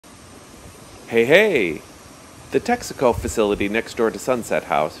Hey, hey! The Texaco facility next door to Sunset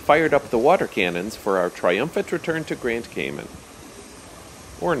House fired up the water cannons for our triumphant return to Grand Cayman.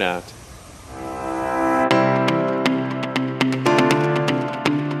 Or not.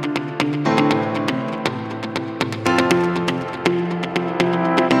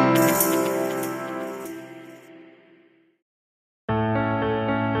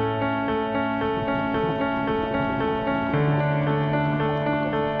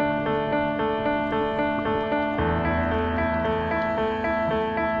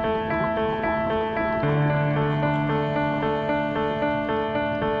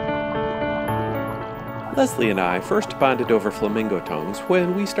 Leslie and I first bonded over flamingo tongues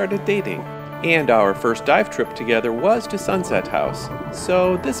when we started dating, and our first dive trip together was to Sunset House,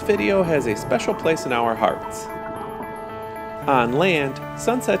 so this video has a special place in our hearts. On land,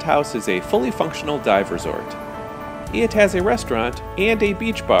 Sunset House is a fully functional dive resort. It has a restaurant and a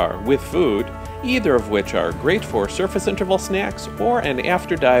beach bar with food, either of which are great for surface interval snacks or an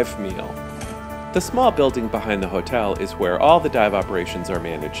after-dive meal. The small building behind the hotel is where all the dive operations are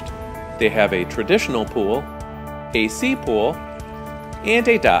managed. They have a traditional pool, a sea pool, and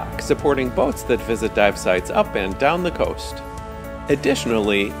a dock supporting boats that visit dive sites up and down the coast.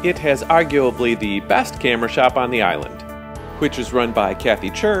 Additionally, it has arguably the best camera shop on the island, which is run by Kathy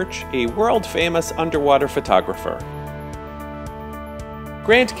Church, a world-famous underwater photographer.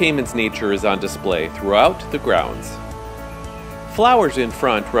 Grand Cayman's nature is on display throughout the grounds. Flowers in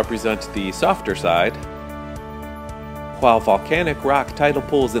front represent the softer side, while volcanic rock tidal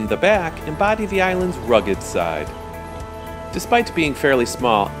pools in the back embody the island's rugged side. Despite being fairly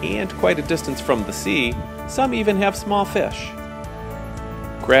small and quite a distance from the sea, some even have small fish.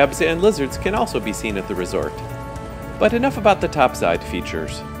 Crabs and lizards can also be seen at the resort. But enough about the topside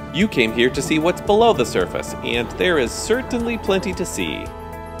features. You came here to see what's below the surface, and there is certainly plenty to see.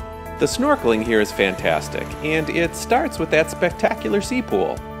 The snorkeling here is fantastic, and it starts with that spectacular sea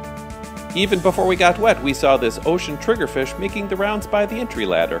pool. Even before we got wet, we saw this ocean triggerfish making the rounds by the entry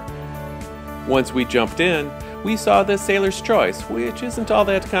ladder. Once we jumped in, we saw this sailor's choice, which isn't all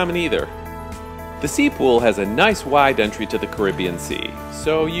that common either. The sea pool has a nice wide entry to the Caribbean Sea,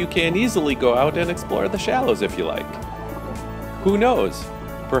 so you can easily go out and explore the shallows if you like. Who knows?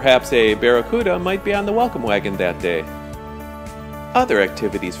 Perhaps a barracuda might be on the welcome wagon that day. Other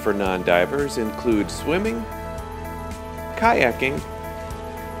activities for non-divers include swimming, kayaking,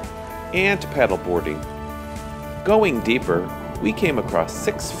 and paddleboarding. Going deeper, we came across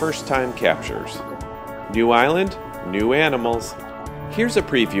 6 first-time captures. New island, new animals. Here's a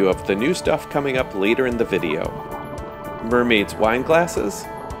preview of the new stuff coming up later in the video. Mermaid's wine glasses,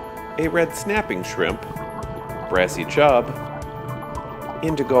 a red snapping shrimp, brassy chub,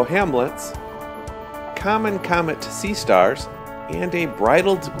 indigo hamlets, common comet sea stars, and a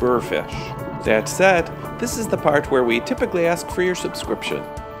bridled burrfish. That said, this is the part where we typically ask for your subscription.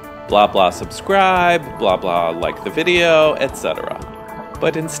 Blah blah subscribe, blah blah like the video, etc.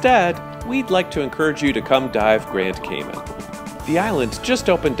 But instead, we'd like to encourage you to come dive Grand Cayman. The island just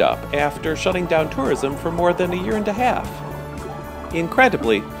opened up after shutting down tourism for more than a year and a half.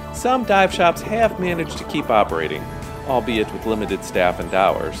 Incredibly, some dive shops have managed to keep operating, albeit with limited staff and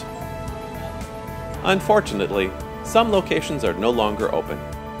hours. Unfortunately, some locations are no longer open.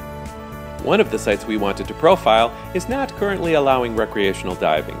 One of the sites we wanted to profile is not currently allowing recreational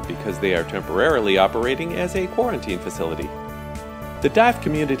diving because they are temporarily operating as a quarantine facility. The dive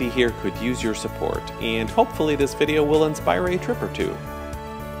community here could use your support, and hopefully this video will inspire a trip or two.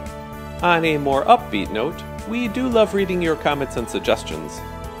 On a more upbeat note, we do love reading your comments and suggestions.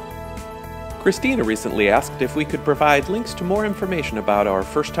 Christina recently asked if we could provide links to more information about our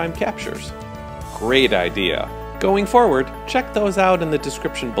first-time captures. Great idea! Going forward, check those out in the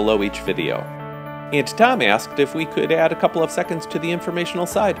description below each video. And Tom asked if we could add a couple of seconds to the informational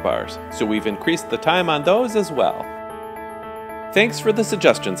sidebars, so we've increased the time on those as well. Thanks for the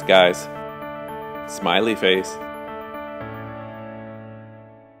suggestions, guys. Smiley face.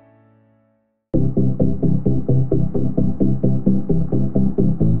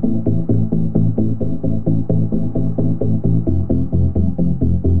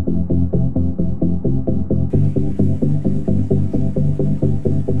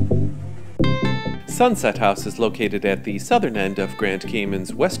 Sunset House is located at the southern end of Grand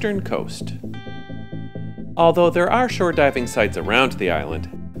Cayman's western coast. Although there are shore diving sites around the island,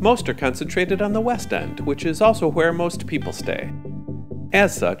 most are concentrated on the west end, which is also where most people stay.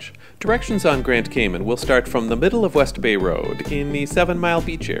 As such, directions on Grand Cayman will start from the middle of West Bay Road in the 7 Mile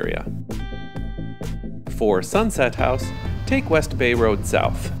Beach area. For Sunset House, take West Bay Road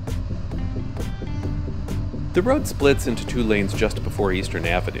south. The road splits into 2 lanes just before Eastern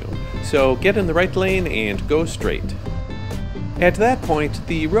Avenue, so get in the right lane and go straight. At that point,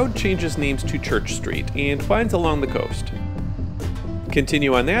 the road changes names to Church Street and winds along the coast.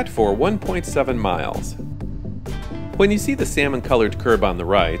 Continue on that for 1.7 miles. When you see the salmon-colored curb on the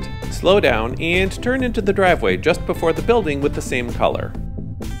right, slow down and turn into the driveway just before the building with the same color.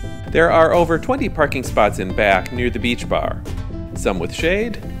 There are over 20 parking spots in back near the beach bar, some with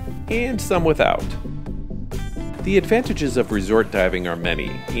shade and some without. The advantages of resort diving are many,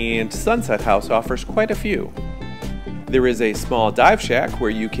 and Sunset House offers quite a few. There is a small dive shack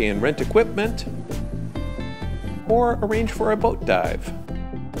where you can rent equipment or arrange for a boat dive.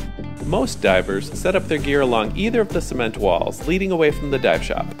 Most divers set up their gear along either of the cement walls leading away from the dive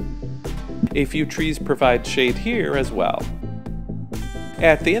shop. A few trees provide shade here as well.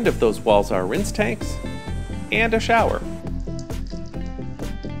 At the end of those walls are rinse tanks and a shower.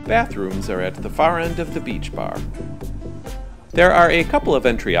 Bathrooms are at the far end of the beach bar. There are a couple of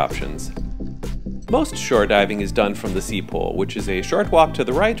entry options. Most shore diving is done from the sea pool, which is a short walk to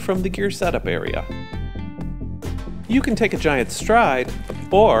the right from the gear setup area. You can take a giant stride,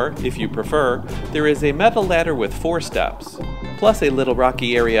 or, if you prefer, there is a metal ladder with 4 steps, plus a little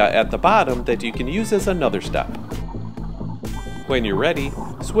rocky area at the bottom that you can use as another step. When you're ready,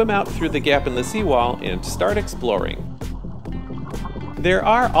 swim out through the gap in the seawall and start exploring. There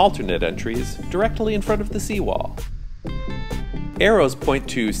are alternate entries directly in front of the seawall. Arrows point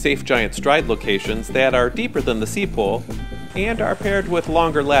to safe giant stride locations that are deeper than the sea pool and are paired with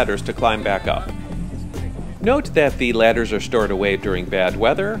longer ladders to climb back up. Note that the ladders are stored away during bad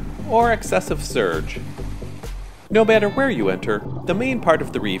weather or excessive surge. No matter where you enter, the main part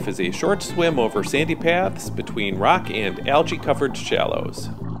of the reef is a short swim over sandy paths between rock and algae-covered shallows.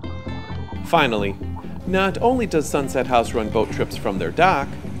 Finally, not only does Sunset House run boat trips from their dock,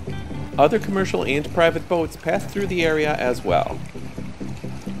 other commercial and private boats pass through the area as well.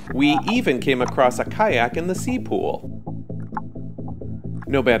 We even came across a kayak in the sea pool.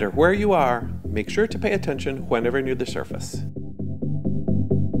 No matter where you are, make sure to pay attention whenever near the surface.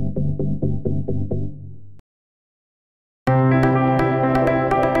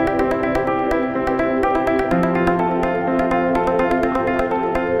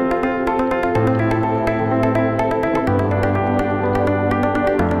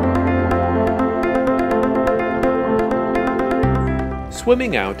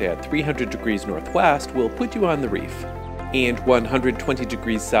 Swimming out at 300 degrees northwest will put you on the reef, and 120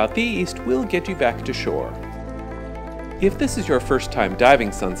 degrees southeast will get you back to shore. If this is your first time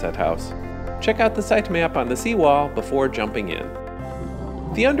diving Sunset House, check out the site map on the seawall before jumping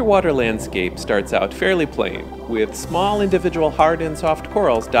in. The underwater landscape starts out fairly plain, with small individual hard and soft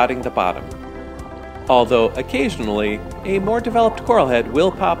corals dotting the bottom. Although occasionally, a more developed coral head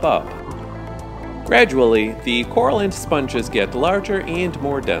will pop up. Gradually, the coral and sponges get larger and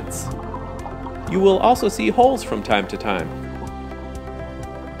more dense. You will also see holes from time to time.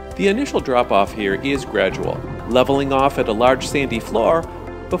 The initial drop-off here is gradual, leveling off at a large sandy floor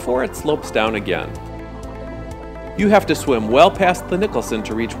before it slopes down again. You have to swim well past the Nicholson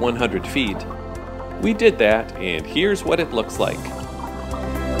to reach 100 feet. We did that, and here's what it looks like.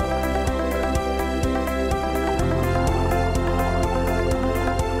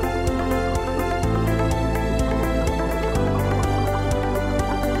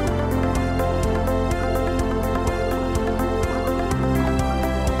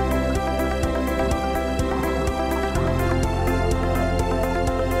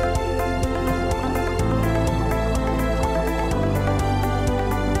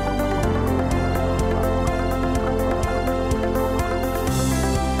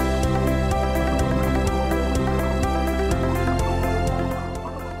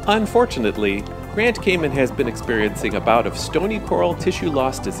 Unfortunately, Grand Cayman has been experiencing a bout of stony coral tissue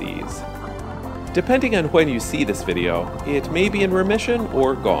loss disease. Depending on when you see this video, it may be in remission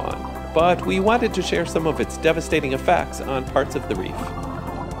or gone, but we wanted to share some of its devastating effects on parts of the reef.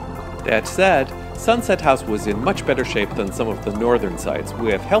 That said, Sunset House was in much better shape than some of the northern sites,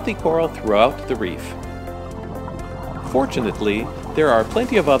 with healthy coral throughout the reef. Fortunately, there are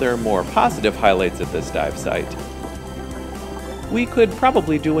plenty of other, more positive highlights at this dive site. We could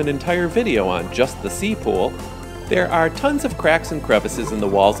probably do an entire video on just the sea pool. There are tons of cracks and crevices in the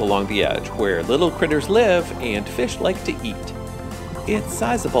walls along the edge where little critters live and fish like to eat. Its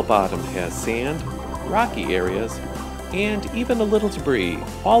sizable bottom has sand, rocky areas, and even a little debris,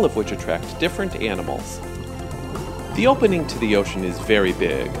 all of which attract different animals. The opening to the ocean is very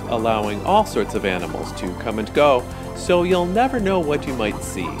big, allowing all sorts of animals to come and go, so you'll never know what you might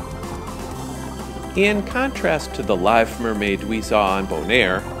see. In contrast to the live mermaid we saw on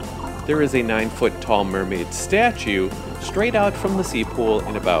Bonaire, there is a 9-foot tall mermaid statue straight out from the sea pool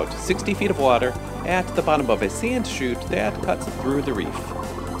in about 60 feet of water at the bottom of a sand chute that cuts through the reef.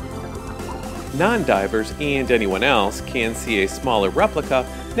 Non-divers and anyone else can see a smaller replica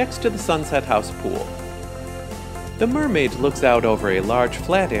next to the Sunset House pool. The mermaid looks out over a large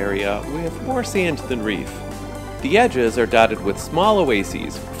flat area with more sand than reef. The edges are dotted with small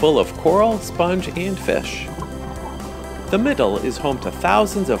oases full of coral, sponge, and fish. The middle is home to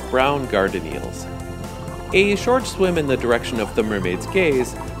thousands of brown garden eels. A short swim in the direction of the mermaid's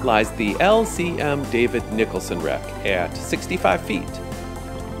gaze lies the LCM David Nicholson wreck at 65 feet.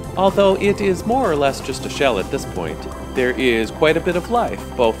 Although it is more or less just a shell at this point, there is quite a bit of life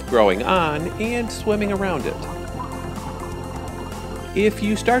both growing on and swimming around it. If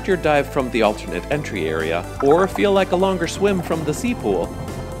you start your dive from the alternate entry area, or feel like a longer swim from the sea pool,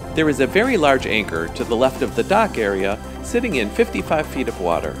 there is a very large anchor to the left of the dock area sitting in 55 feet of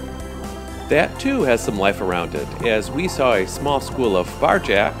water. That too has some life around it, as we saw a small school of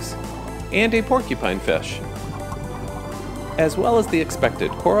barjacks and a porcupine fish, as well as the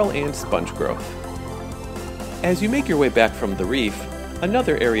expected coral and sponge growth. As you make your way back from the reef,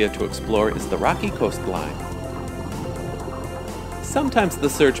 another area to explore is the rocky coastline. Sometimes the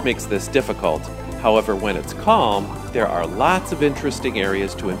surge makes this difficult, however when it's calm, there are lots of interesting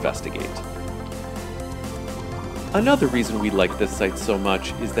areas to investigate. Another reason we like this site so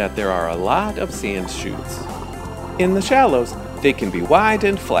much is that there are a lot of sand chutes. In the shallows, they can be wide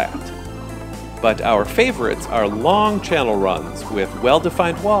and flat. But our favorites are long channel runs with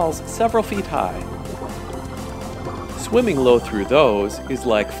well-defined walls several feet high. Swimming low through those is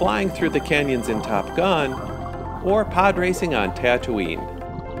like flying through the canyons in Top Gun or pod racing on Tatooine.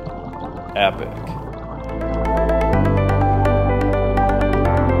 Epic.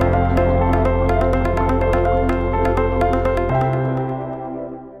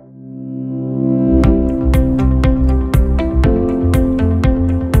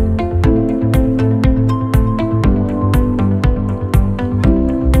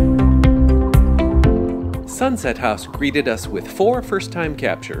 Sunset House greeted us with 4 first-time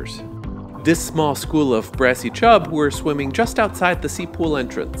captures. This small school of brassy chub were swimming just outside the sea pool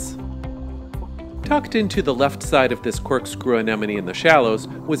entrance. Tucked into the left side of this corkscrew anemone in the shallows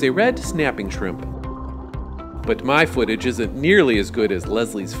was a red snapping shrimp. But my footage isn't nearly as good as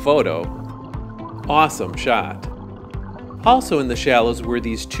Leslie's photo. Awesome shot. Also in the shallows were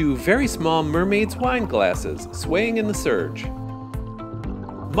these 2 very small mermaid's wine glasses swaying in the surge.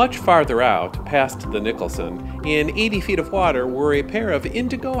 Much farther out, past the Nicholson, in 80 feet of water were a pair of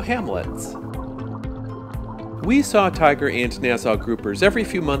indigo hamlets. We saw tiger and Nassau groupers every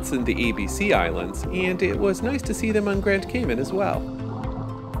few months in the ABC Islands, and it was nice to see them on Grand Cayman as well.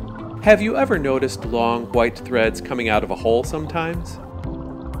 Have you ever noticed long white threads coming out of a hole sometimes?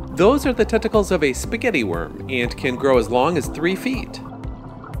 Those are the tentacles of a spaghetti worm and can grow as long as 3 feet.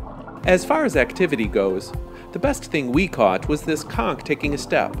 As far as activity goes, the best thing we caught was this conch taking a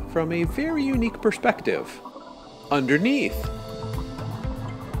step from a very unique perspective. Underneath.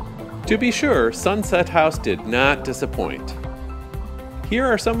 To be sure, Sunset House did not disappoint. Here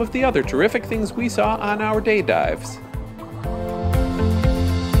are some of the other terrific things we saw on our day dives.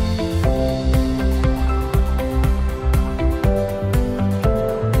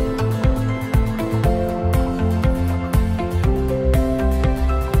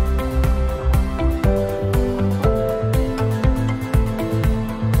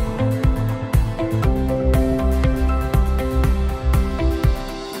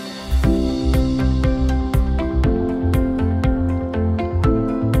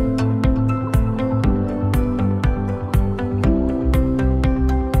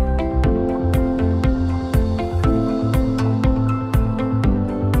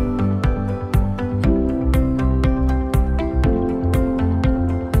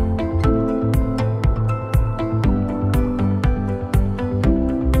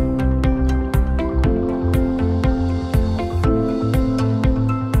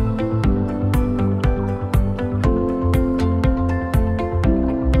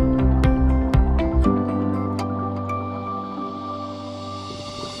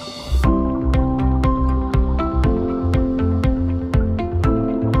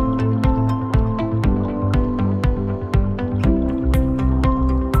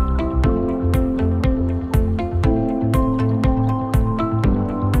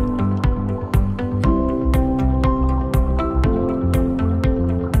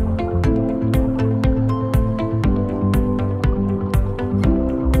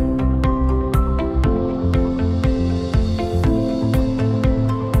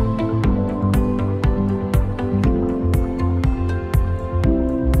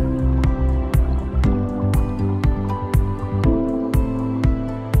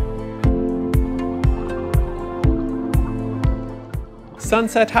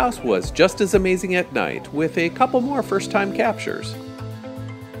 Sunset House was just as amazing at night, with a couple more first-time captures.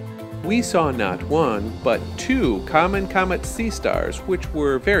 We saw not one, but 2 common comet sea stars, which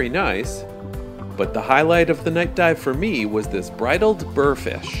were very nice. But the highlight of the night dive for me was this bridled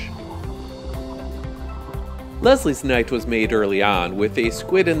burrfish. Leslie's night was made early on with a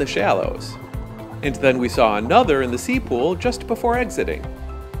squid in the shallows, and then we saw another in the sea pool just before exiting.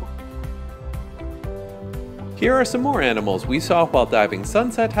 Here are some more animals we saw while diving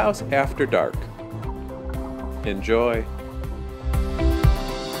Sunset House after dark. Enjoy!